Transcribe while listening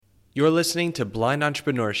You're listening to Blind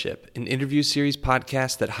Entrepreneurship, an interview series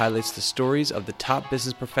podcast that highlights the stories of the top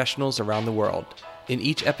business professionals around the world. In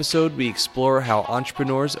each episode, we explore how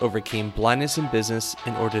entrepreneurs overcame blindness in business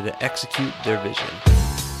in order to execute their vision.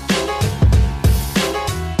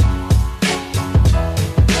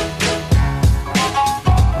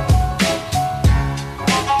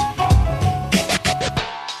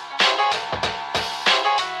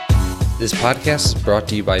 This podcast is brought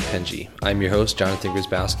to you by Penji. I'm your host, Jonathan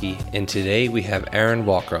Grzybowski, and today we have Aaron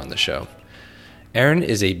Walker on the show. Aaron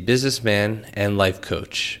is a businessman and life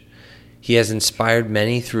coach. He has inspired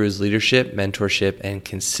many through his leadership, mentorship, and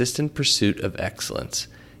consistent pursuit of excellence.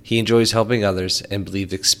 He enjoys helping others and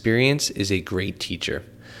believes experience is a great teacher.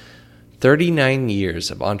 39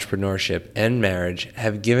 years of entrepreneurship and marriage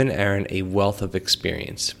have given Aaron a wealth of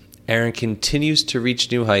experience. Aaron continues to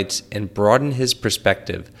reach new heights and broaden his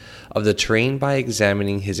perspective of the terrain by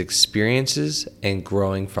examining his experiences and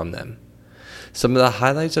growing from them. Some of the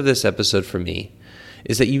highlights of this episode for me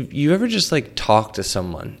is that you ever just talk to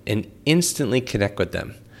someone and instantly connect with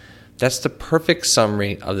them. That's the perfect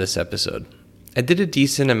summary of this episode. I did a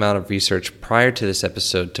decent amount of research prior to this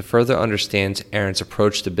episode to further understand Aaron's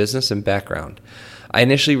approach to business and background. I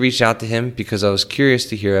initially reached out to him because I was curious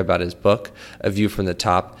to hear about his book, A View from the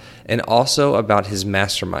Top, and also about his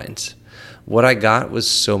masterminds. What I got was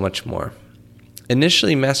so much more.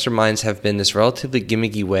 Initially, masterminds have been this relatively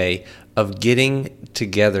gimmicky way of getting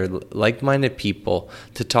together like-minded people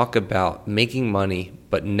to talk about making money,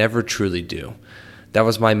 but never truly do. That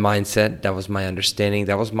was my mindset, that was my understanding,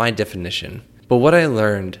 that was my definition. But what I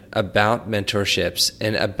learned about mentorships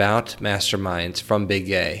and about masterminds from Big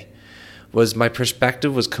A was my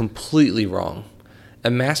perspective was completely wrong. A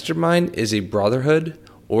mastermind is a brotherhood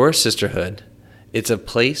or a sisterhood. It's a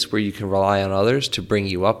place where you can rely on others to bring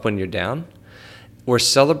you up when you're down, or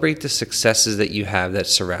celebrate the successes that you have that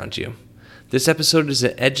surround you. This episode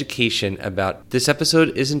isn't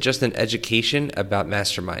just an education about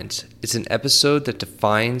masterminds. It's an episode that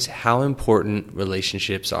defines how important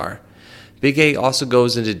relationships are. Big A also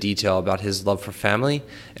goes into detail about his love for family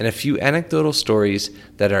and a few anecdotal stories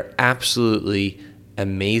that are absolutely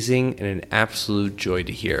amazing and an absolute joy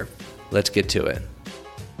to hear. Let's get to it.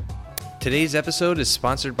 Today's episode is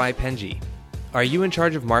sponsored by Penji. Are you in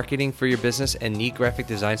charge of marketing for your business and need graphic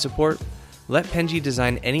design support? Let Penji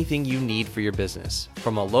design anything you need for your business,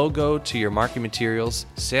 from a logo to your marketing materials,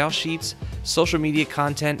 sales sheets, social media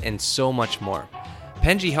content, and so much more.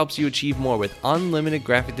 Penji helps you achieve more with unlimited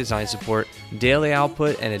graphic design support, daily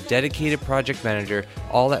output, and a dedicated project manager,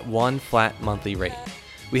 all at one flat monthly rate.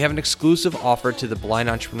 We have an exclusive offer to the blind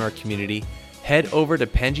entrepreneur community. Head over to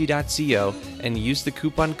penji.co and use the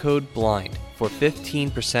coupon code BLIND for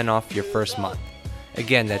 15% off your first month.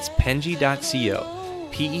 Again, that's penji.co,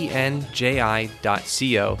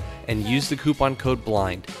 penji.co, and use the coupon code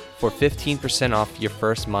BLIND for 15% off your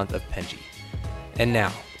first month of Penji. And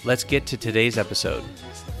now, let's get to today's episode.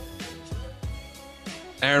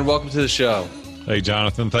 Aaron, welcome to the show. Hey,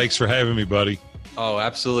 Jonathan. Thanks for having me, buddy. Oh,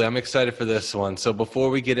 absolutely. I'm excited for this one. So before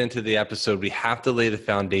we get into the episode, we have to lay the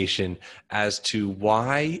foundation as to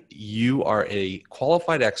why you are a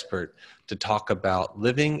qualified expert to talk about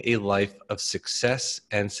living a life of success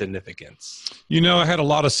and significance. You know, I had a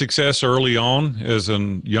lot of success early on as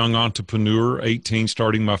a young entrepreneur, 18,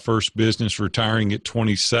 starting my first business, retiring at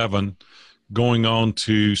 27. Going on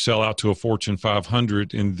to sell out to a Fortune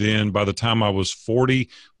 500. And then by the time I was 40,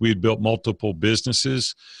 we had built multiple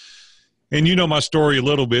businesses. And you know my story a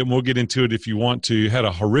little bit, and we'll get into it if you want to. Had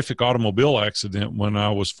a horrific automobile accident when I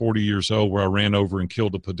was 40 years old where I ran over and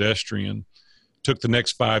killed a pedestrian. Took the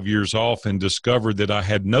next 5 years off and discovered that I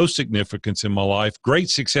had no significance in my life. Great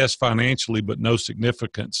success financially, but no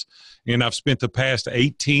significance. And I've spent the past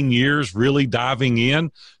 18 years really diving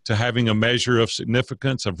in to having a measure of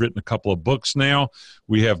significance. I've written a couple of books now.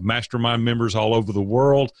 We have mastermind members all over the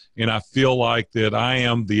world. And I feel like that I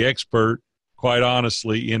am the expert, quite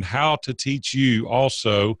honestly, in how to teach you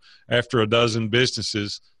also, after a dozen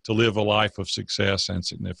businesses, to live a life of success and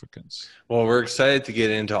significance. Well, we're excited to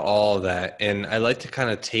get into all of that. And I'd like to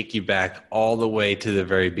kind of take you back all the way to the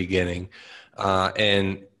very beginning.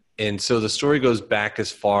 And so the story goes back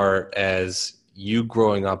as far as you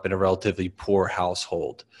growing up in a relatively poor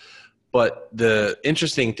household. But the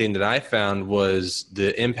interesting thing that I found was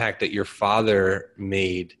the impact that your father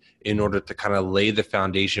made in order to kind of lay the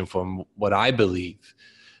foundation from what I believe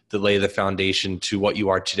to lay the foundation to what you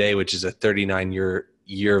are today, which is a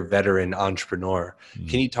 39-year veteran entrepreneur. Mm-hmm.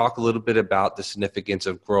 Can you talk a little bit about the significance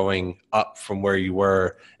of growing up from where you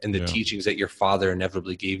were and the teachings that your father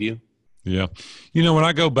inevitably gave you? Yeah. When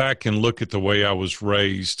I go back and look at the way I was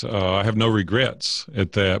raised, I have no regrets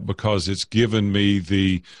at that because it's given me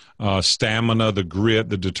the stamina, the grit,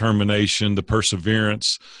 the determination, the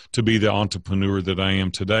perseverance to be the entrepreneur that I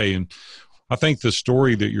am today. And I think the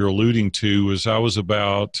story that you're alluding to is I was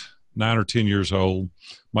about 9 or 10 years old.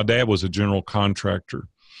 My dad was a general contractor.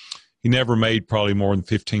 He never made probably more than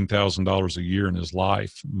 $15,000 a year in his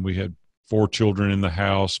life. We had 4 children in the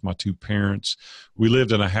house, my 2 parents. We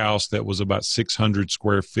lived in a house that was about 600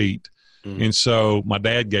 square feet. And so my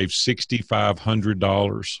dad gave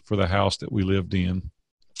 $6,500 for the house that we lived in.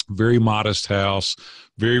 Very modest house,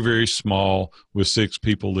 very, very small, with 6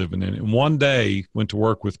 people living in it. And one day, went to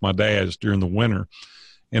work with my dad during the winter,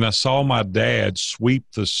 and I saw my dad sweep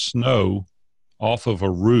the snow off of a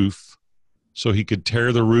roof so he could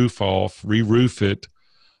tear the roof off, re-roof it,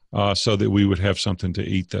 so that we would have something to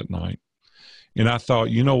eat that night. And I thought,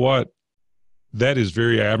 you know what? That is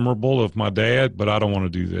very admirable of my dad, but I don't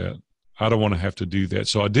want to do that. I don't want to have to do that.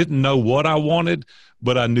 So I didn't know what I wanted,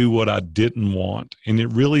 but I knew what I didn't want. And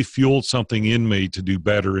it really fueled something in me to do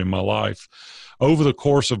better in my life. Over the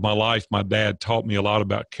course of my life, my dad taught me a lot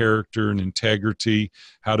about character and integrity,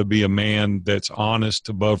 how to be a man that's honest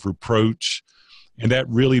above reproach. And that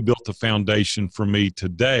really built the foundation for me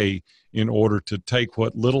today in order to take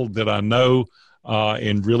what little that I know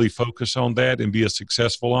and really focus on that and be a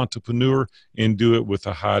successful entrepreneur and do it with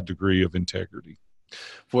a high degree of integrity.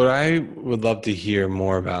 What I would love to hear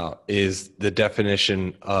more about is the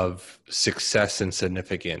definition of success and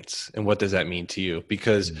significance. And what does that mean to you?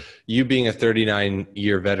 Because you being a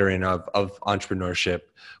 39-year veteran of entrepreneurship,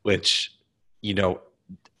 which,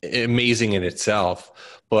 amazing in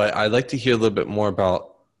itself, but I'd like to hear a little bit more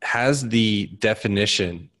about, has the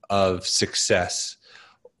definition of success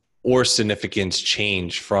or significance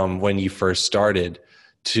changed from when you first started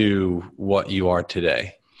to what you are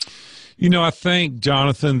today? I think,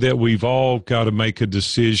 Jonathan, that we've all got to make a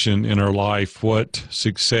decision in our life what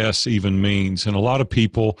success even means. And a lot of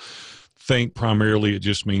people think primarily it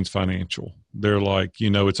just means financial. They're like,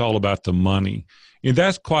 it's all about the money. And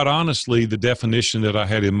that's quite honestly the definition that I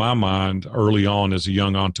had in my mind early on as a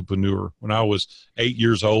young entrepreneur. When I was 8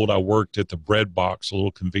 years old, I worked at the Bread Box, a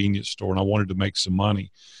little convenience store, and I wanted to make some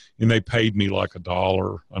money. And they paid me like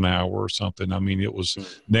 $1 an hour or something. I mean, it was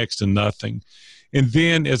next to nothing. And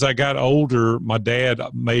then as I got older, my dad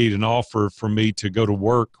made an offer for me to go to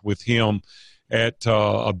work with him at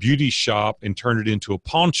a beauty shop and turn it into a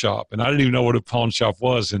pawn shop. And I didn't even know what a pawn shop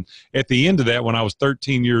was. And at the end of that, when I was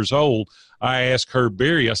 13 years old, I asked Herb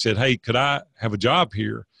Berry, I said, hey, could I have a job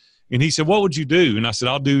here? And he said, what would you do? And I said,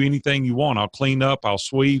 I'll do anything you want. I'll clean up, I'll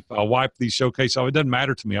sweep, I'll wipe these showcases off. It doesn't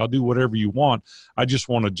matter to me. I'll do whatever you want. I just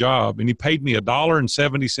want a job. And he paid me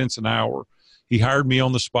 $1.70 an hour. He hired me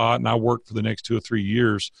on the spot, and I worked for the next 2 or 3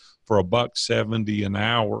 years for $1.70 an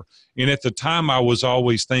hour. And at the time, I was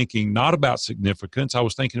always thinking not about significance. I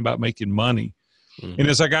was thinking about making money. And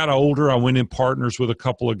as I got older, I went in partners with a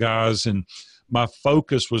couple of guys, and my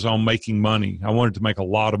focus was on making money. I wanted to make a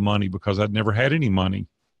lot of money because I'd never had any money,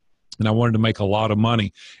 and I wanted to make a lot of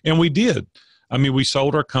money. And we did. I mean, we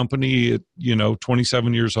sold our company at,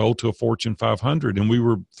 27 years old to a Fortune 500, and we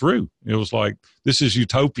were through. It was like, this is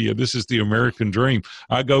utopia. This is the American dream.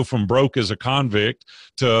 I go from broke as a convict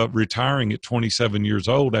to retiring at 27 years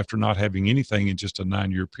old after not having anything in just a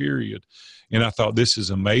 9-year period. And I thought, this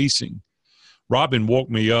is amazing. Robin woke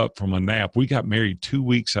me up from a nap. We got married 2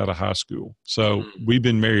 weeks out of high school. So we've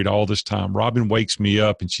been married all this time. Robin wakes me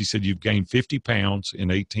up and she said, you've gained 50 pounds in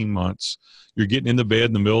 18 months. You're getting in the bed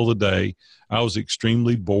in the middle of the day. I was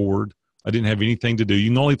extremely bored. I didn't have anything to do. You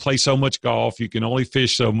can only play so much golf. You can only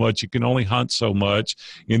fish so much. You can only hunt so much.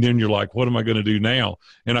 And then you're like, what am I going to do now?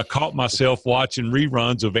 And I caught myself watching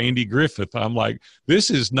reruns of Andy Griffith. I'm like,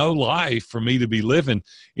 this is no life for me to be living.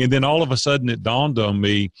 And then all of a sudden it dawned on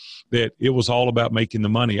me that it was all about making the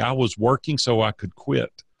money. I was working so I could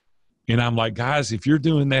quit. And I'm like, guys, if you're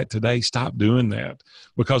doing that today, stop doing that,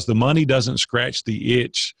 because the money doesn't scratch the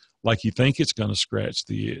itch like you think it's going to scratch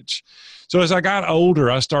the itch. So as I got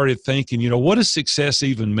older, I started thinking, what does success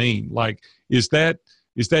even mean? Like, is that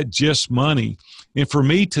just money? And for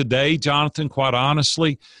me today, Jonathan, quite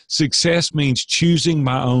honestly, success means choosing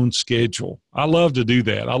my own schedule. I love to do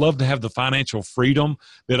that. I love to have the financial freedom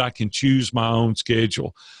that I can choose my own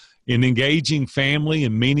schedule. And engaging family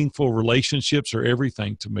and meaningful relationships are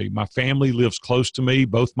everything to me. My family lives close to me.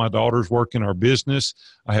 Both my daughters work in our business.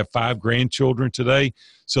 I have 5 grandchildren today.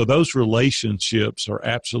 So those relationships are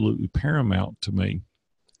absolutely paramount to me.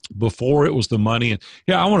 Before it was the money. And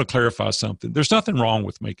I want to clarify something. There's nothing wrong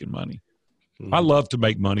with making money. I love to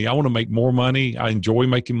make money. I want to make more money. I enjoy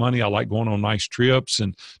making money. I like going on nice trips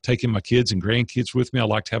and taking my kids and grandkids with me. I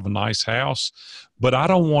like to have a nice house, but I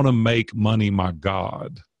don't want to make money my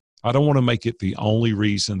God. I don't want to make it the only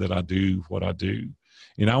reason that I do what I do.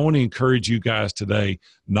 And I want to encourage you guys today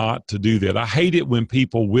not to do that. I hate it when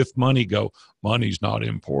people with money go, money's not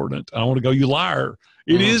important. I want to go, you liar.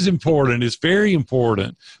 It is important. It's very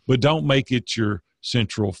important, but don't make it your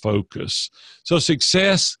central focus. So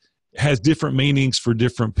success has different meanings for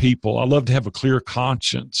different people. I love to have a clear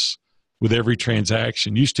conscience with every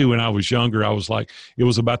transaction. Used to, when I was younger, I was like, it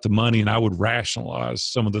was about the money, and I would rationalize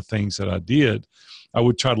some of the things that I did. I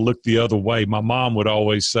would try to look the other way. My mom would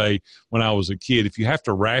always say when I was a kid, if you have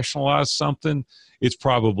to rationalize something, it's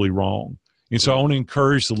probably wrong. And so I want to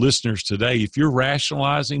encourage the listeners today, if you're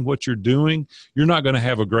rationalizing what you're doing, you're not going to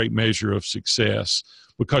have a great measure of success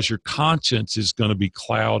because your conscience is going to be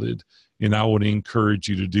clouded. And I would encourage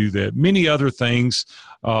you to do that. Many other things,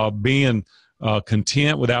 being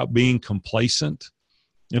content without being complacent.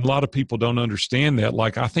 And a lot of people don't understand that.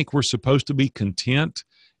 Like, I think we're supposed to be content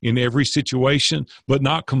in every situation, but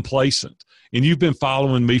not complacent. And you've been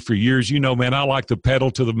following me for years. You know, man, I like to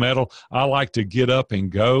pedal to the metal. I like to get up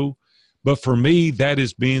and go. But for me, that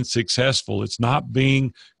is being successful. It's not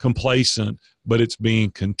being complacent, but it's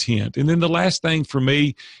being content. And then the last thing for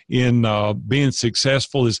me in being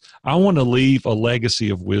successful is I want to leave a legacy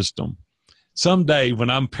of wisdom. Someday when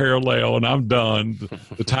I'm parallel and I'm done,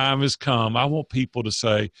 the time has come, I want people to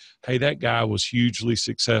say, hey, that guy was hugely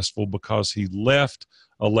successful because he left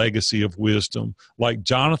a legacy of wisdom. Like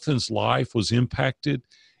Jonathan's life was impacted.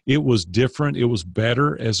 It was different. It was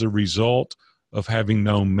better as a result of having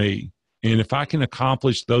known me. And if I can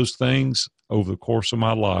accomplish those things over the course of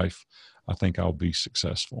my life, I think I'll be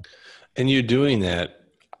successful. And you're doing that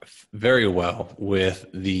very well with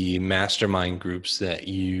the mastermind groups that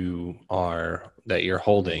you're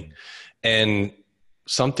holding. And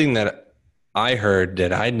something that I heard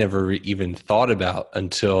that I'd never even thought about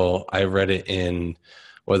until I read it in,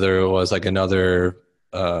 whether it was like another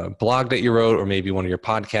blog that you wrote or maybe one of your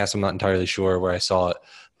podcasts, I'm not entirely sure where I saw it,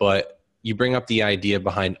 but you bring up the idea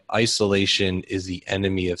behind isolation is the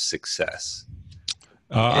enemy of success.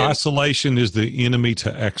 Isolation is the enemy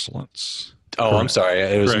to excellence. Oh, correct. I'm sorry.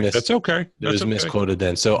 It was That's okay. It was misquoted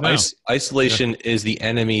then. So no. Isolation is the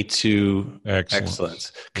enemy to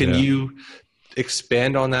excellence. Can you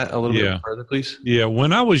expand on that a little bit further, please? Yeah.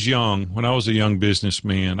 When I was a young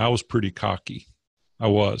businessman, I was pretty cocky. I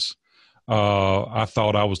was. I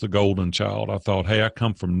thought I was the golden child. I thought, hey, I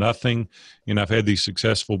come from nothing, and I've had these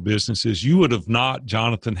successful businesses. You would have not,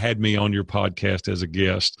 Jonathan, had me on your podcast as a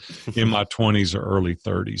guest in my 20s or early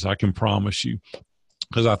 30s. I can promise you.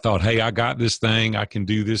 Because I thought, hey, I got this thing. I can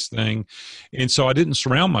do this thing. And so I didn't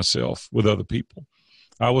surround myself with other people.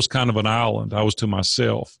 I was kind of an island. I was to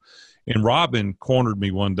myself. And Robin cornered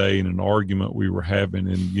me one day in an argument we were having.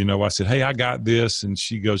 And, I said, hey, I got this. And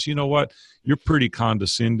she goes, you know what? You're pretty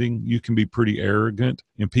condescending. You can be pretty arrogant,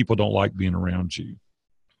 and people don't like being around you.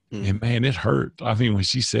 And, man, it hurt. I mean, when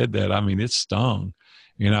she said that, it stung.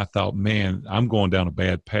 And I thought, man, I'm going down a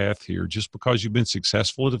bad path here. Just because you've been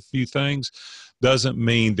successful at a few things doesn't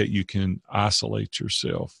mean that you can isolate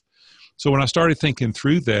yourself. So when I started thinking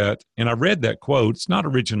through that, and I read that quote, it's not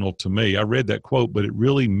original to me. I read that quote, but it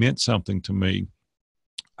really meant something to me.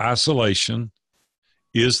 Isolation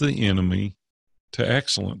is the enemy to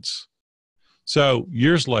excellence. So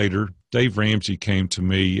years later, Dave Ramsey came to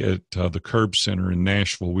me at the Curb Center in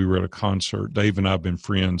Nashville. We were at a concert. Dave and I have been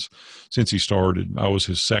friends since he started. I was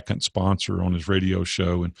his second sponsor on his radio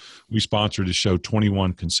show, and we sponsored his show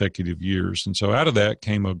 21 consecutive years. And so out of that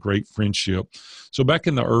came a great friendship. So back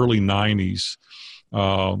in the early 90s,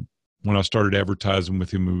 when I started advertising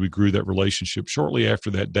with him and we grew that relationship, shortly after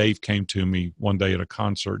that, Dave came to me one day at a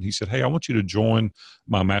concert, and he said, hey, I want you to join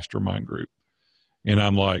my mastermind group. And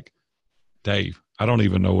I'm like, Dave, I don't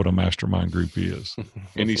even know what a mastermind group is.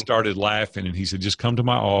 And he started laughing, and he said, just come to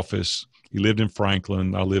my office. He lived in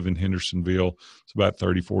Franklin. I live in Hendersonville. It's about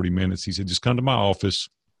 30, 40 minutes. He said, just come to my office.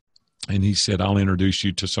 And he said, I'll introduce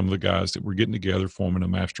you to some of the guys that we're getting together forming a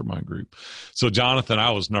mastermind group. So Jonathan, I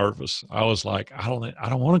was nervous. I was like, I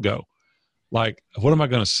don't want to go. Like, what am I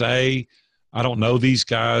going to say? I don't know these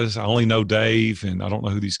guys. I only know Dave, and I don't know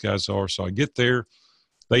who these guys are. So I get there.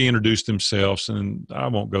 They introduced themselves, and I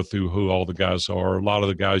won't go through who all the guys are. A lot of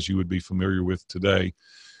the guys you would be familiar with today.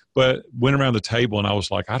 But went around the table, and I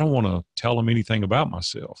was like, I don't want to tell them anything about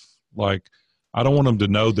myself. Like, I don't want them to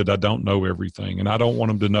know that I don't know everything, and I don't want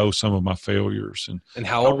them to know some of my failures. And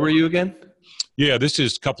how old were you again? Yeah, this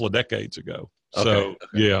is a couple of decades ago. Okay,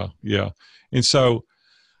 so, yeah. And so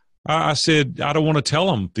I said, I don't want to tell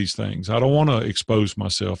them these things. I don't want to expose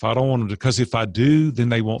myself. I don't want to, because if I do, then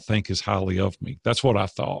they won't think as highly of me. That's what I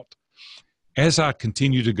thought. As I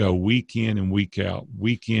continue to go week in and week out,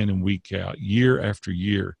 week in and week out, year after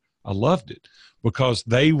year, I loved it because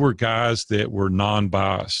they were guys that were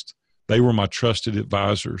non-biased. They were my trusted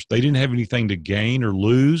advisors. They didn't have anything to gain or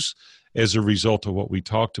lose as a result of what we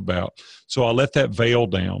talked about. So I let that veil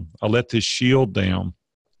down. I let this shield down.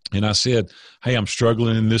 And I said, hey, I'm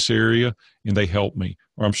struggling in this area, and they helped me.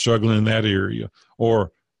 Or I'm struggling in that area.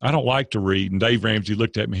 Or I don't like to read. And Dave Ramsey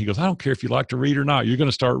looked at me. He goes, I don't care if you like to read or not. You're going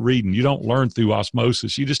to start reading. You don't learn through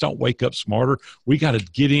osmosis. You just don't wake up smarter. We got to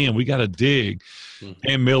get in. We got to dig. Mm-hmm.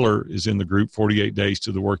 Dan Miller is in the group 48 Days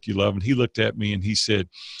to the Work You Love. And he looked at me and he said,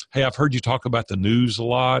 hey, I've heard you talk about the news a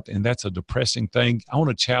lot, and that's a depressing thing. I want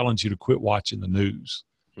to challenge you to quit watching the news.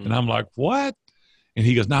 Mm-hmm. And I'm like, what? And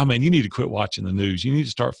he goes, no, man, you need to quit watching the news. You need to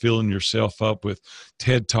start filling yourself up with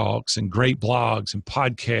TED Talks and great blogs and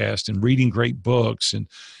podcasts and reading great books. And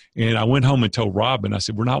I went home and told Robin, I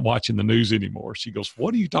said, we're not watching the news anymore. She goes,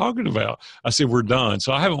 what are you talking about? I said, we're done.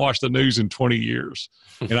 So I haven't watched the news in 20 years.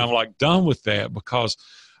 And I'm like, done with that, because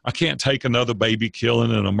I can't take another baby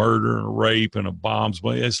killing and a murder and a rape and a bombs.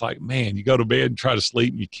 But it's like, man, you go to bed and try to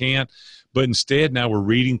sleep and you can't. But instead now we're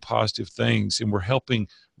reading positive things and we're helping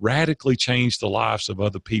radically change the lives of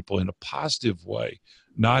other people in a positive way,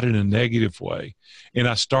 not in a negative way. And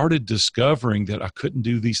I started discovering that I couldn't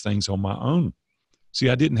do these things on my own. See,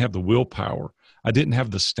 I didn't have the willpower. I didn't have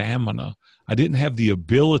the stamina. I didn't have the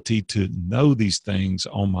ability to know these things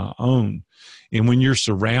on my own. And when you're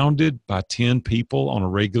surrounded by 10 people on a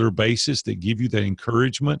regular basis that give you that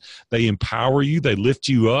encouragement, they empower you, they lift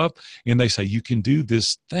you up, and they say, you can do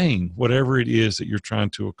this thing, whatever it is that you're trying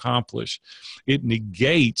to accomplish. It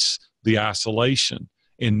negates the isolation,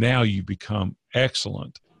 and now you become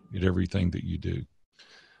excellent at everything that you do.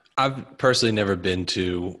 I've personally never been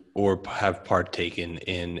to or have partaken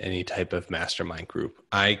in any type of mastermind group.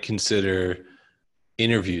 I consider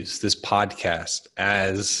interviews, this podcast,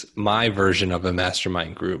 as my version of a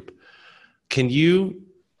mastermind group. Can you,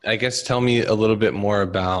 I guess, tell me a little bit more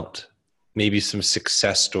about maybe some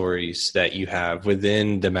success stories that you have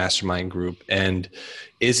within the mastermind group? And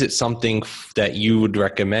is it something that you would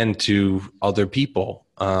recommend to other people?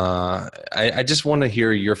 I just want to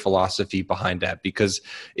hear your philosophy behind that, because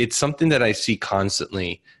it's something that I see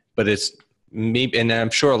constantly, but it's maybe, and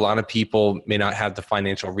I'm sure a lot of people may not have the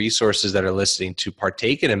financial resources that are listening to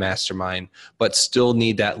partake in a mastermind, but still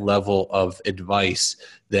need that level of advice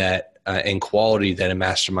that and quality that a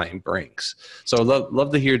mastermind brings. So I'd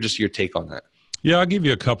love to hear just your take on that. Yeah, I'll give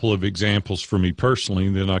you a couple of examples for me personally,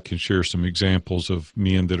 and then I can share some examples of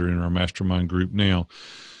men that are in our mastermind group now.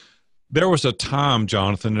 There was a time,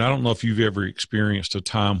 Jonathan, and I don't know if you've ever experienced a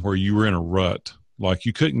time where you were in a rut, like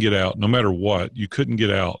you couldn't get out no matter what. You couldn't get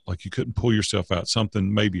out, like you couldn't pull yourself out.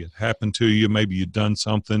 Something maybe had happened to you, maybe you'd done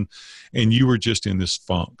something, and you were just in this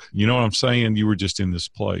funk. You know what I'm saying? You were just in this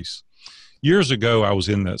place. Years ago, I was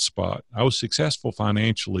in that spot. I was successful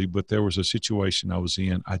financially, but there was a situation I was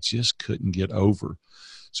in I just couldn't get over.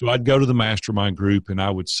 So I'd go to the mastermind group and I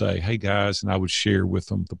would say, hey, guys, and I would share with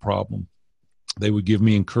them the problem. They would give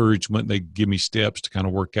me encouragement. They'd give me steps to kind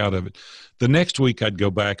of work out of it. The next week, I'd go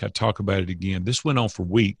back. I'd talk about it again. This went on for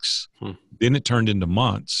weeks. Then it turned into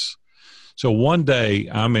months. So one day,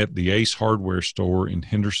 I'm at the Ace Hardware store in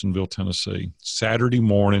Hendersonville, Tennessee. Saturday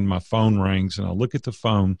morning, my phone rings, and I look at the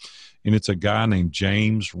phone, and it's a guy named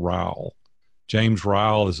James Ryle. James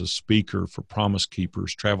Ryle is a speaker for Promise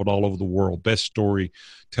Keepers, traveled all over the world. Best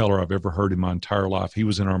storyteller I've ever heard in my entire life. He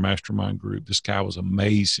was in our mastermind group. This guy was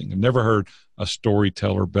amazing. I've never heard a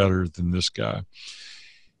storyteller better than this guy.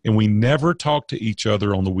 And we never talked to each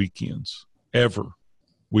other on the weekends, ever.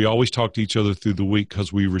 We always talked to each other through the week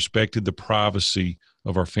because we respected the privacy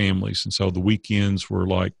of our families. And so the weekends were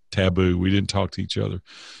like taboo. We didn't talk to each other.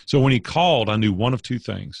 So when he called, I knew one of two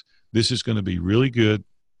things. This is going to be really good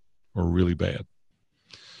or really bad.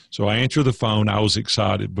 So I answered the phone. I was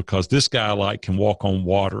excited because this guy can walk on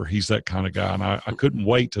water. He's that kind of guy. And I couldn't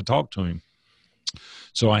wait to talk to him.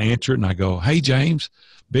 So I answered and I go, hey, James,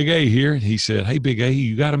 Big A here. And he said, hey, Big A,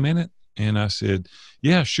 you got a minute? And I said,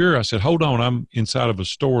 yeah, sure. I said, hold on. I'm inside of a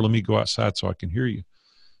store. Let me go outside so I can hear you.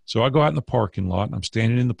 So I go out in the parking lot and I'm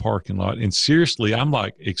standing in the parking lot. And seriously, I'm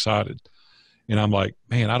like excited. And I'm like,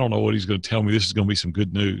 man, I don't know what he's going to tell me. This is going to be some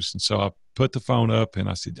good news. And so I put the phone up and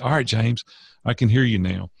I said, all right, James, I can hear you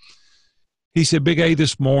now. He said, Big A,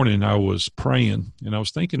 this morning I was praying and I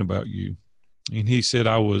was thinking about you. And he said,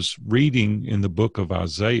 I was reading in the book of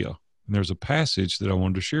Isaiah and there's a passage that I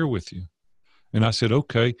wanted to share with you. And I said,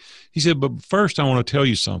 okay. He said, but first I want to tell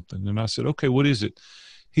you something. And I said, okay, what is it?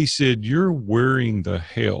 He said, "You're worrying the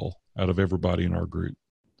hell out of everybody in our group."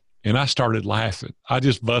 And I started laughing. I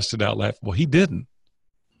just busted out laughing. Well, he didn't.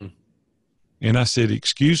 And I said,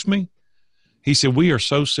 "Excuse me?" He said, "We are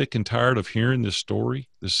so sick and tired of hearing this story,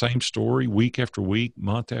 the same story week after week,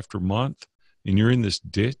 month after month, and you're in this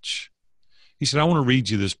ditch." He said, "I want to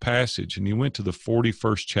read you this passage." And he went to the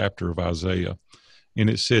 41st chapter of Isaiah, and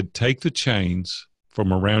it said, "Take the chains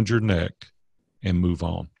from around your neck and move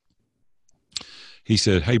on." He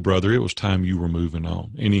said, "Hey, brother, it was time you were moving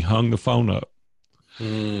on." And he hung the phone up.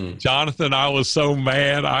 Jonathan, I was so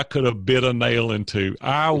mad I could have bit a nail in two.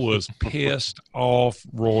 I was pissed off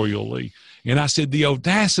royally. And I said, the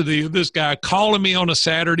audacity of this guy calling me on a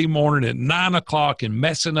Saturday morning at 9 o'clock and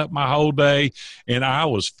messing up my whole day. And I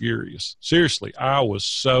was furious. Seriously, I was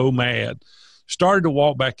so mad. Started to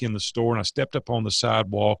walk back in the store, and I stepped up on the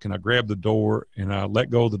sidewalk, and I grabbed the door, and I let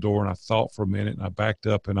go of the door, and I thought for a minute, and I backed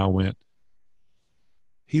up, and I went,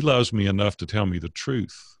 he loves me enough to tell me the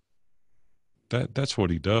truth. That's what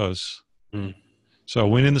he does. So I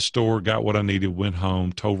went in the store, got what I needed, went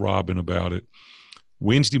home, told Robin about it.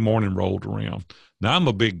 Wednesday morning rolled around. Now, I'm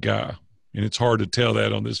a big guy, and it's hard to tell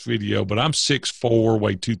that on this video, but I'm 6'4",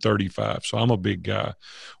 weigh 235, so I'm a big guy.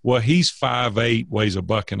 Well, he's 5'8", weighs a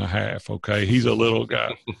buck and a half, okay? He's a little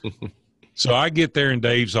guy. So I get there in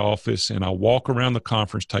Dave's office, and I walk around the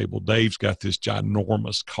conference table. Dave's got this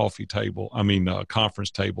ginormous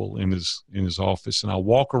conference table in his office. And I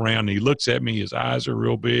walk around, and he looks at me. His eyes are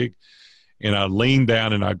real big. And I lean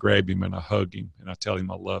down, and I grab him, and I hug him, and I tell him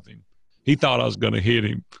I love him. He thought I was going to hit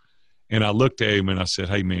him. And I looked at him, and I said,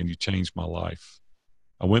 "Hey, man, you changed my life."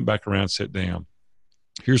 I went back around and sat down.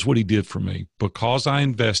 Here's what he did for me. Because I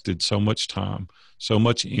invested so much time, so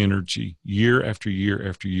much energy, year after year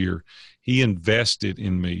after year, he invested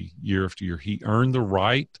in me year after year. He earned the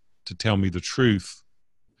right to tell me the truth.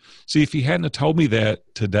 See, if he hadn't have told me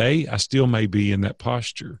that today, I still may be in that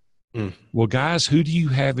posture. Well, guys, who do you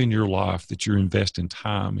have in your life that you're investing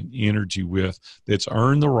time and energy with that's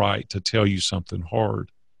earned the right to tell you something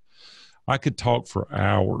hard? I could talk for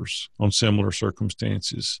hours on similar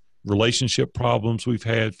circumstances. Relationship problems we've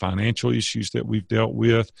had, financial issues that we've dealt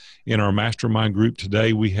with. In our mastermind group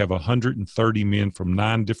today, we have 130 men from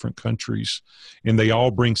 9 different countries, and they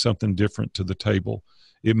all bring something different to the table.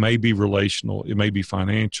 It may be relational, it may be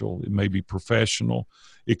financial, it may be professional,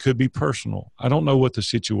 it could be personal. I don't know what the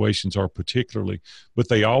situations are particularly, but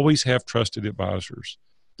they always have trusted advisors.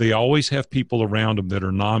 They always have people around them that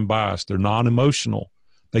are non-biased, they're non-emotional.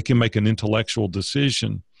 They can make an intellectual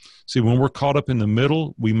decision. See, when we're caught up in the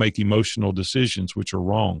middle, we make emotional decisions, which are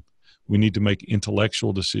wrong. We need to make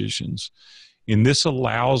intellectual decisions. And this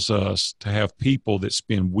allows us to have people that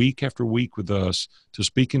spend week after week with us to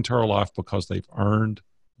speak into our life because they've earned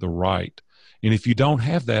the right. And if you don't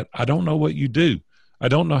have that, I don't know what you do. I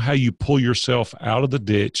don't know how you pull yourself out of the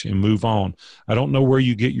ditch and move on. I don't know where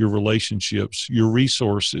you get your relationships, your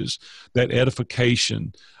resources, that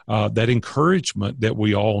edification, that encouragement that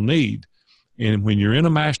we all need. And when you're in a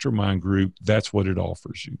mastermind group, that's what it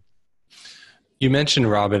offers you. You mentioned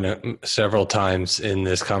Robin several times in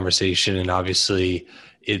this conversation, and obviously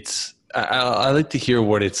I like to hear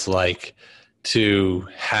what it's like to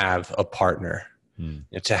have a partner,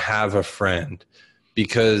 to have a friend,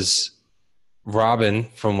 because Robin,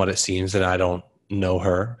 from what it seems, and I don't know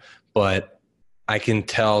her, but I can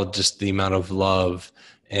tell just the amount of love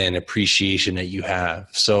and appreciation that you have.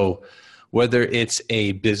 So whether it's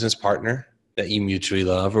a business partner that you mutually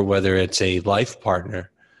love, or whether it's a life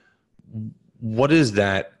partner, what is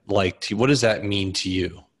that like to you? What does that mean to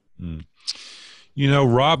you? You know,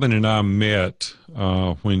 Robin and I met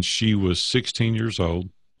when she was 16 years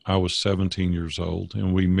old. I was 17 years old,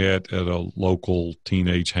 and we met at a local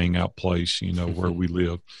teenage hangout place, you know, where we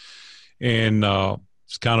live. And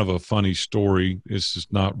it's kind of a funny story. This is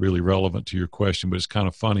not really relevant to your question, but it's kind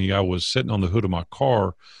of funny. I was sitting on the hood of my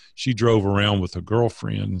car. She drove around with a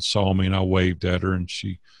girlfriend and saw me, and I waved at her, and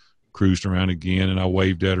she cruised around again, and I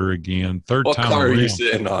waved at her again. Third what time car around, are you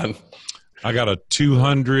sitting on? I got a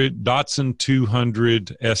Datsun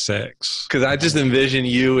 200 SX. Because I just envision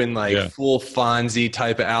you in full Fonzie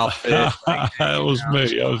type of outfit. That was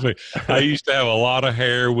me. I used to have a lot of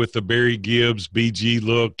hair with the Barry Gibbs BG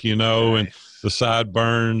look, you know, and the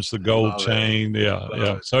sideburns, the gold chain.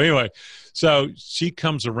 Yeah. So anyway, so she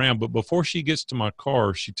comes around, but before she gets to my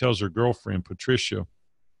car, she tells her girlfriend, Patricia,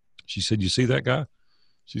 she said, "You see that guy?"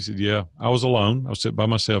 She said, "Yeah." I was alone. I was sitting by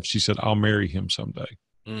myself. She said, "I'll marry him someday."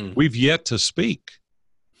 We've yet to speak.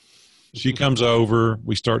 She comes over.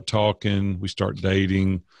 We start talking. We start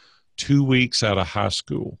dating. 2 weeks out of high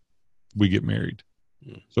school, we get married.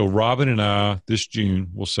 So Robin and I, this June,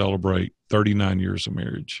 will celebrate 39 years of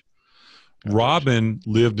marriage. Robin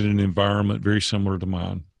lived in an environment very similar to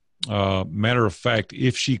mine. Matter of fact,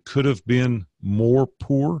 if she could have been more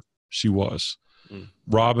poor, she was.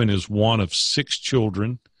 Robin is one of 6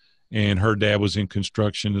 children, and her dad was in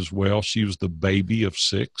construction as well. She was the baby of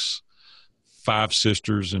 6, 5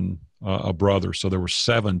 sisters and a brother. So there were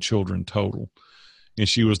 7 children total, and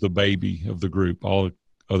she was the baby of the group. All the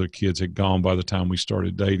other kids had gone by the time we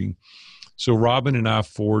started dating. So Robin and I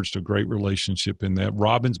forged a great relationship in that.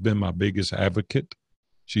 Robin's been my biggest advocate.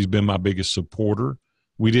 She's been my biggest supporter.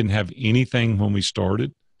 We didn't have anything when we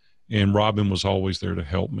started, and Robin was always there to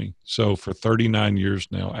help me. So for 39 years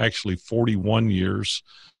now, actually 41 years,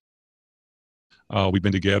 we've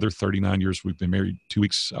been together. 39 years we've been married. 2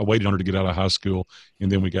 weeks, I waited on her to get out of high school, and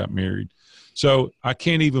then we got married. So I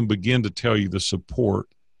can't even begin to tell you the support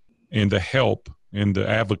and the help and the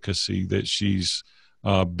advocacy that she's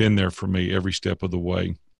been there for me every step of the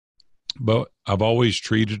way. But I've always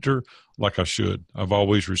treated her like I should. I've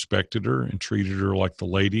always respected her and treated her like the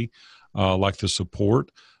lady, like the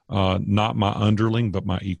support, not my underling, but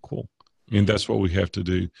my equal. And that's what we have to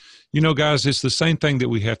do. You know, guys, it's the same thing that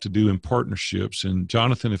we have to do in partnerships. And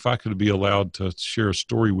Jonathan, if I could be allowed to share a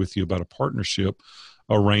story with you about a partnership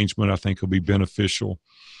arrangement, I think will be beneficial.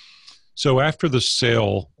 So after the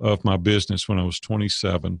sale of my business when I was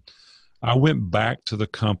 27, I went back to the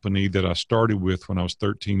company that I started with when I was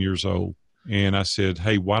 13 years old. And I said,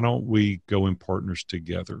 hey, why don't we go in partners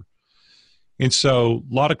together? And so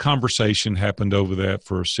a lot of conversation happened over that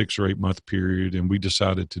for a 6 or 8 month period, and we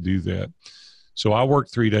decided to do that. So I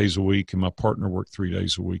worked 3 days a week, and my partner worked 3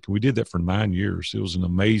 days a week. And we did that for 9 years. It was an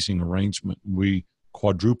amazing arrangement. We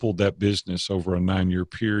quadrupled that business over a 9-year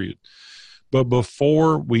period. But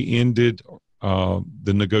before we ended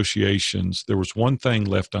the negotiations, there was one thing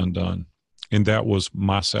left undone, and that was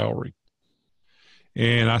my salary.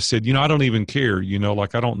 And I said, you know, I don't even care, you know,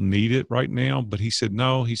 like I don't need it right now. But he said,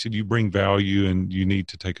 no, he said, you bring value and you need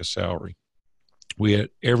to take a salary. We had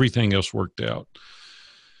everything else worked out.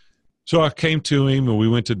 So I came to him and we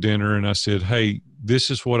went to dinner, and I said, hey, this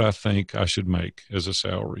is what I think I should make as a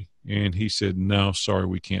salary. And he said, no, sorry,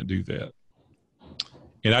 we can't do that.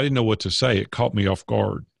 And I didn't know what to say. It caught me off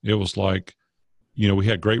guard. It was like, you know, we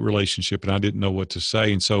had a great relationship and I didn't know what to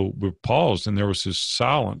say. And so we paused and there was this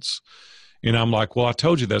silence. And I'm like, well, I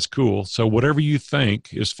told you that's cool. So whatever you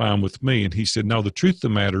think is fine with me. And he said, no, the truth of the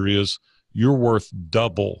matter is you're worth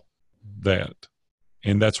double that.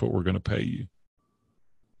 And that's what we're going to pay you.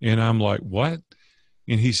 And I'm like, what?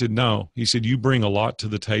 And he said, no. He said, you bring a lot to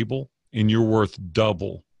the table and you're worth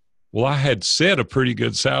double. Well, I had said a pretty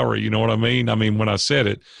good salary, you know what I mean? I mean, when I said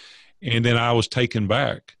it, and then I was taken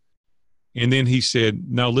back. And then he said,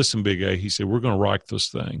 no, listen, Big A, he said, we're going to write this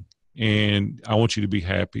thing, and I want you to be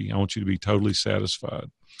happy. I want you to be totally satisfied.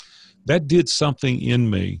 That did something in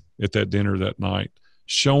me at that dinner that night,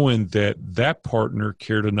 showing that that partner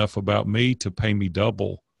cared enough about me to pay me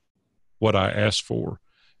double what I asked for.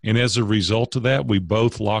 And as a result of that, we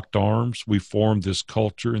both locked arms. We formed this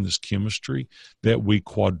culture and this chemistry that we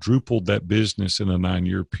quadrupled that business in a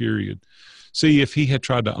 9-year period. See, if he had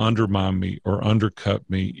tried to undermine me or undercut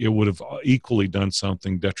me, it would have equally done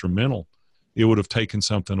something detrimental. It would have taken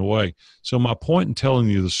something away. So my point in telling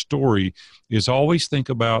you the story is always think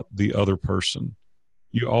about the other person.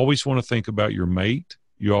 You always want to think about your mate.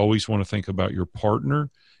 You always want to think about your partner.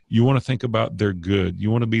 You want to think about their good. You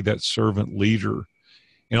want to be that servant leader.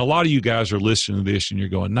 And a lot of you guys are listening to this and you're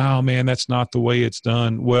going, no, man, that's not the way it's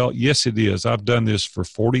done. Well, yes, it is. I've done this for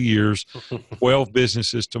 40 years, 12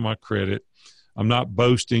 businesses to my credit. I'm not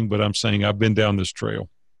boasting, but I'm saying I've been down this trail.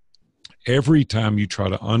 Every time you try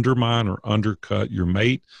to undermine or undercut your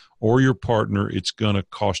mate or your partner, it's going to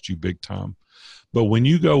cost you big time. But when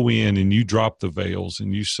you go in and you drop the veils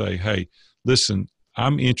and you say, hey, listen,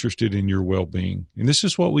 I'm interested in your well-being. And this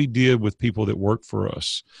is what we did with people that work for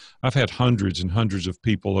us. I've had hundreds and hundreds of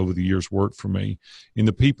people over the years work for me. And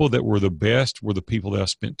the people that were the best were the people that I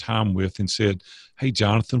spent time with and said, hey,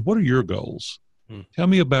 Jonathan, what are your goals? Tell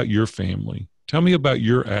me about your family. Tell me about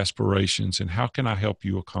your aspirations and how can I help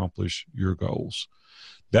you accomplish your goals?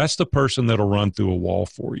 That's the person that'll run through a wall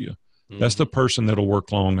for you. That's the person that'll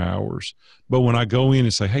work long hours. But when I go in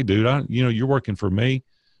and say, hey, dude, you're working for me.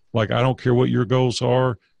 Like, I don't care what your goals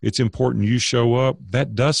are. It's important you show up.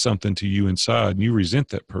 That does something to you inside, and you resent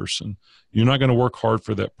that person. You're not going to work hard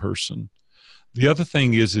for that person. The other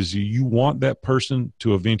thing is you want that person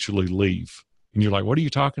to eventually leave. And you're like, what are you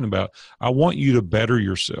talking about? I want you to better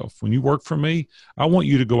yourself. When you work for me, I want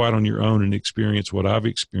you to go out on your own and experience what I've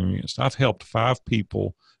experienced. I've helped 5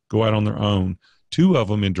 people go out on their own, 2 of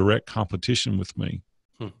them in direct competition with me.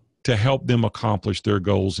 to help them accomplish their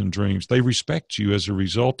goals and dreams. They respect you as a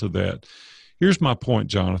result of that. Here's my point,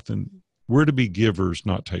 Jonathan. We're to be givers,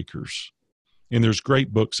 not takers. And there's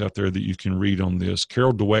great books out there that you can read on this.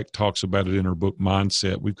 Carol Dweck talks about it in her book,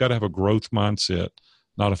 Mindset. We've got to have a growth mindset,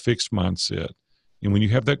 not a fixed mindset. And when you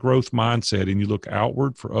have that growth mindset and you look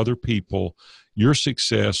outward for other people, your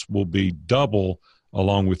success will be double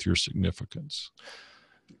along with your significance.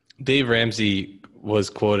 Dave Ramsey was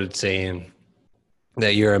quoted saying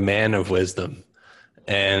that you're a man of wisdom,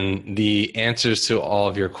 and the answers to all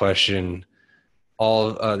of your question,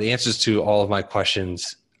 the answers to all of my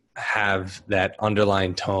questions have that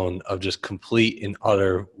underlying tone of just complete and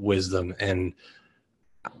utter wisdom. And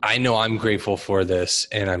I know I'm grateful for this,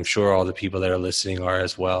 and I'm sure all the people that are listening are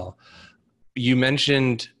as well. You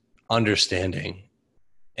mentioned understanding,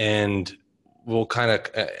 and we'll kind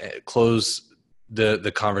of close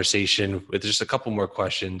the conversation with just a couple more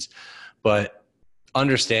questions, but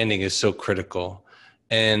understanding is so critical,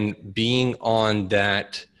 and being on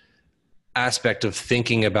that aspect of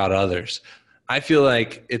thinking about others. I feel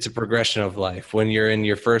like it's a progression of life. When you're in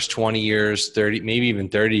your first 20 years, 30, maybe even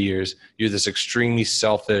 30 years, you're this extremely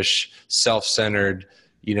selfish, self-centered,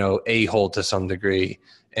 a-hole to some degree.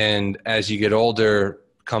 And as you get older,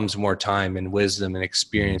 comes more time and wisdom and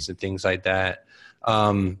experience and things like that.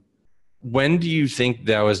 When do you think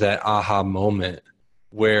that was that aha moment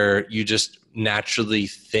where you just naturally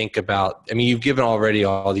think about, you've given already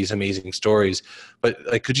all these amazing stories,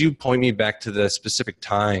 but could you point me back to the specific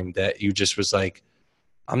time that you just was like,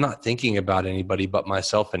 I'm not thinking about anybody but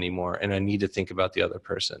myself anymore, and I need to think about the other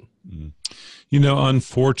person?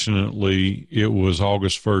 Unfortunately, it was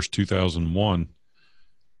August 1st, 2001,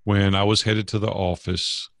 when I was headed to the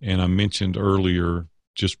office, and I mentioned earlier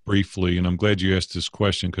just briefly, and I'm glad you asked this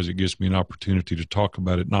question because it gives me an opportunity to talk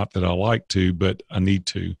about it. Not that I like to, but I need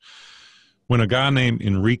to. When a guy named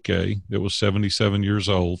Enrique, that was 77 years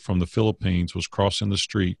old from the Philippines, was crossing the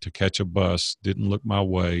street to catch a bus, didn't look my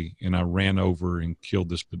way, and I ran over and killed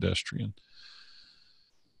this pedestrian.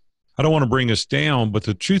 I don't want to bring us down, but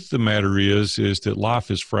the truth of the matter is that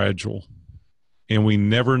life is fragile, and we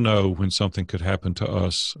never know when something could happen to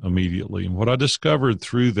us immediately. And what I discovered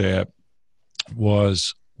through that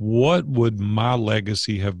was, what would my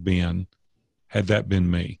legacy have been had that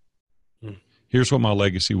been me? Here's what my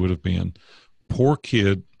legacy would have been. Poor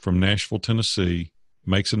kid from Nashville, Tennessee,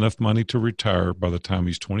 makes enough money to retire by the time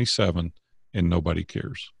he's 27, and nobody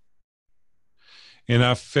cares. And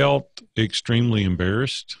I felt extremely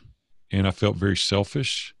embarrassed, and I felt very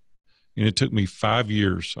selfish. And it took me 5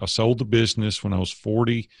 years. I sold the business when I was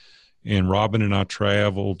 40, and Robin and I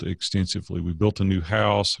traveled extensively. We built a new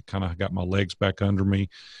house. I kind of got my legs back under me.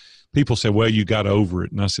 People say, well, you got over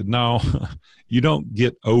it. And I said, no, you don't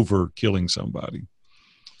get over killing somebody.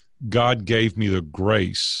 God gave me the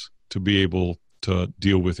grace to be able to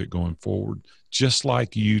deal with it going forward. Just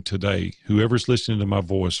like you today, whoever's listening to my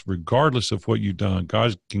voice, regardless of what you've done,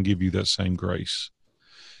 God can give you that same grace.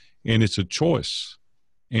 And it's a choice.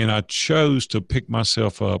 And I chose to pick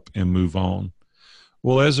myself up and move on.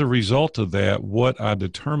 Well, as a result of that, what I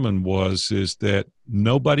determined is that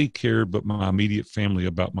nobody cared but my immediate family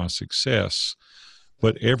about my success,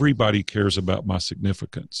 but everybody cares about my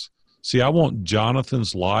significance. See, I want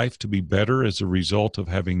Jonathan's life to be better as a result of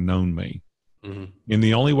having known me. Mm-hmm. And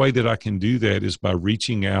the only way that I can do that is by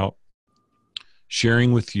reaching out,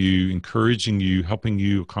 sharing with you, encouraging you, helping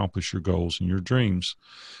you accomplish your goals and your dreams.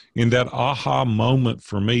 And that aha moment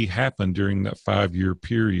for me happened during that 5-year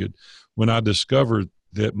period when I discovered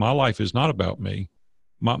that my life is not about me.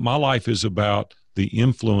 My life is about the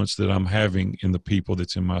influence that I'm having in the people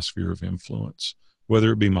that's in my sphere of influence,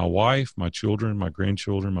 whether it be my wife, my children, my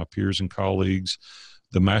grandchildren, my peers and colleagues,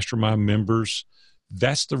 the mastermind members.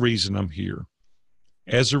 That's the reason I'm here.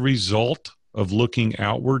 As a result of looking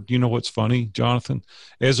outward, you know what's funny, Jonathan?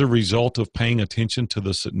 As a result of paying attention to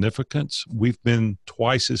the significance, we've been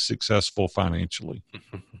twice as successful financially.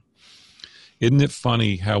 Isn't it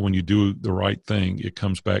funny how when you do the right thing, it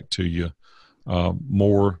comes back to you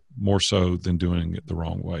more so than doing it the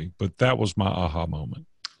wrong way? But that was my aha moment.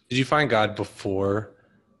 Did you find God before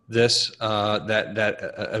this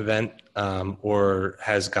that event, or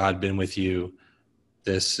has God been with you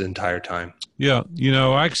this entire time? Yeah,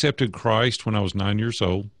 I accepted Christ when I was 9 years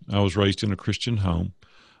old. I was raised in a Christian home,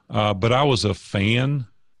 but I was a fan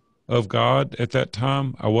of God at that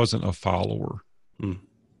time. I wasn't a follower.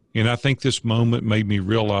 And I think this moment made me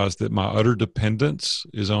realize that my utter dependence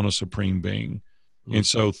is on a supreme being. And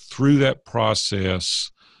so through that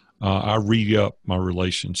process, I re-upped my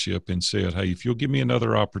relationship and said, hey, if you'll give me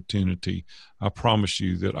another opportunity, I promise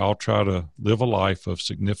you that I'll try to live a life of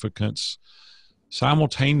significance,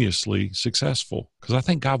 simultaneously successful, because I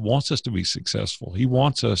think God wants us to be successful. He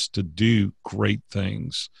wants us to do great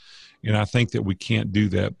things. And I think that we can't do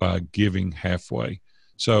that by giving halfway.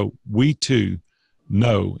 So we too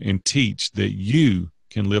know and teach that you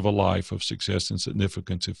can live a life of success and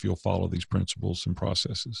significance if you'll follow these principles and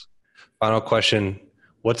processes. Final question.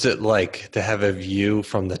 What's it like to have a view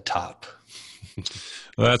from the top?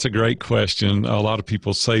 Well, that's a great question. A lot of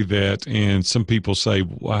people say that, and some people say,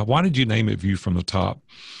 why did you name it View from the Top?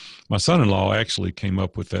 My son-in-law actually came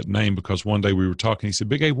up with that name because one day we were talking. He said,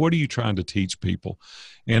 Big A, what are you trying to teach people?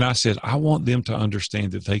 And I said, I want them to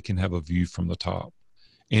understand that they can have a view from the top.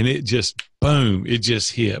 And it just, boom, it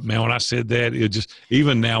just hit. Man, when I said that, it just,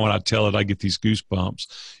 even now when I tell it, I get these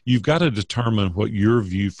goosebumps. You've got to determine what your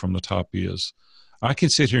view from the top is. I can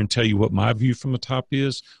sit here and tell you what my view from the top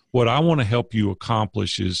is. What I want to help you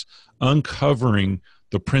accomplish is uncovering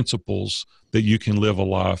the principles that you can live a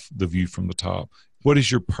life, the view from the top. What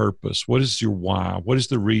is your purpose? What is your why? What is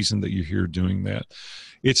the reason that you're here doing that?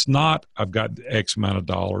 It's not, I've got X amount of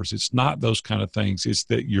dollars. It's not those kind of things. It's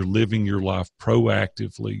that you're living your life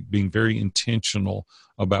proactively, being very intentional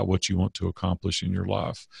about what you want to accomplish in your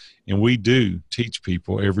life. And we do teach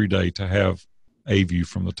people every day to have a view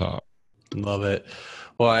from the top. Love it.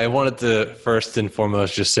 Well, I wanted to first and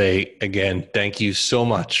foremost just say, again, thank you so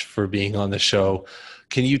much for being on the show.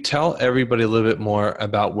 Can you tell everybody a little bit more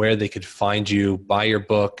about where they could find you, buy your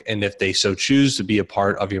book, and if they so choose to be a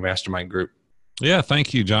part of your mastermind group? Yeah,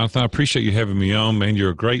 thank you, Jonathan. I appreciate you having me on, man.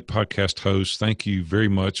 You're a great podcast host. Thank you very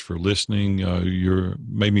much for listening. You're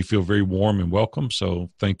made me feel very warm and welcome. So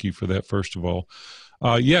thank you for that, first of all.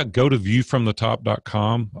 Go to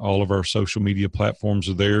viewfromthetop.com. All of our social media platforms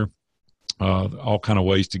are there. All kind of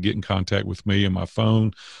ways to get in contact with me, and my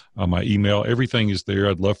phone, my email, everything is there.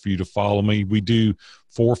 I'd love for you to follow me. We do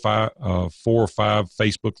 4 or 5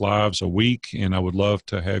 Facebook Lives a week, and I would love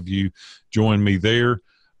to have you join me there.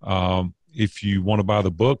 If you want to buy the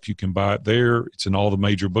book, you can buy it there. It's in all the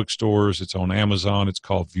major bookstores. It's on Amazon. It's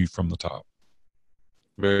called View from the Top.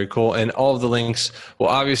 Very cool. And all of the links will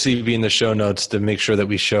obviously be in the show notes to make sure that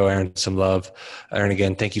we show Aaron some love. Aaron,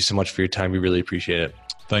 again, thank you so much for your time. We really appreciate it.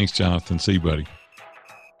 Thanks, Jonathan. See you, buddy.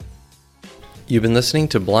 You've been listening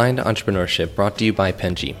to Blind Entrepreneurship, brought to you by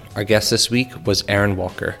Penji. Our guest this week was Aaron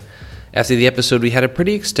Walker. After the episode, we had a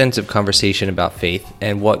pretty extensive conversation about faith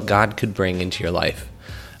and what God could bring into your life.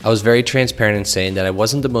 I was very transparent in saying that I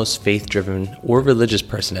wasn't the most faith-driven or religious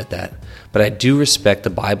person at that, but I do respect the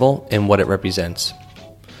Bible and what it represents.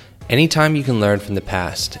 Anytime you can learn from the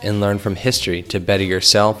past and learn from history to better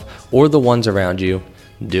yourself or the ones around you,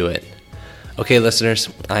 do it. Okay, listeners,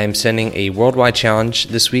 I am sending a worldwide challenge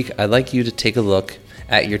this week. I'd like you to take a look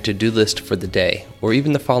at your to-do list for the day or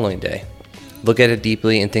even the following day. Look at it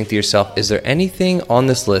deeply and think to yourself, is there anything on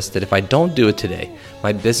this list that if I don't do it today,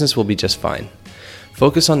 my business will be just fine?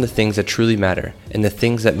 Focus on the things that truly matter and the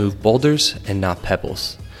things that move boulders and not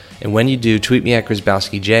pebbles. And when you do, tweet me at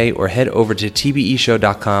GrzybowskiJ or head over to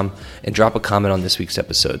tbeshow.com and drop a comment on this week's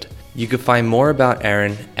episode. You can find more about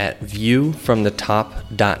Aaron at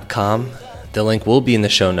viewfromthetop.com. The link will be in the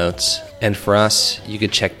show notes. And for us, you can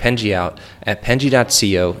check Penji out at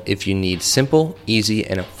penji.co if you need simple, easy,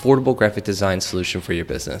 and affordable graphic design solution for your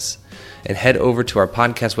business. And head over to our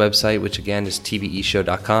podcast website, which again is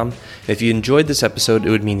tbeshow.com. If you enjoyed this episode, it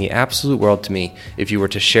would mean the absolute world to me if you were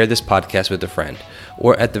to share this podcast with a friend,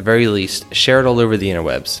 or at the very least, share it all over the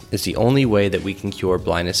interwebs. It's the only way that we can cure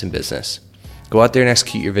blindness in business. Go out there and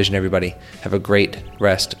execute your vision, everybody. Have a great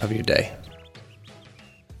rest of your day.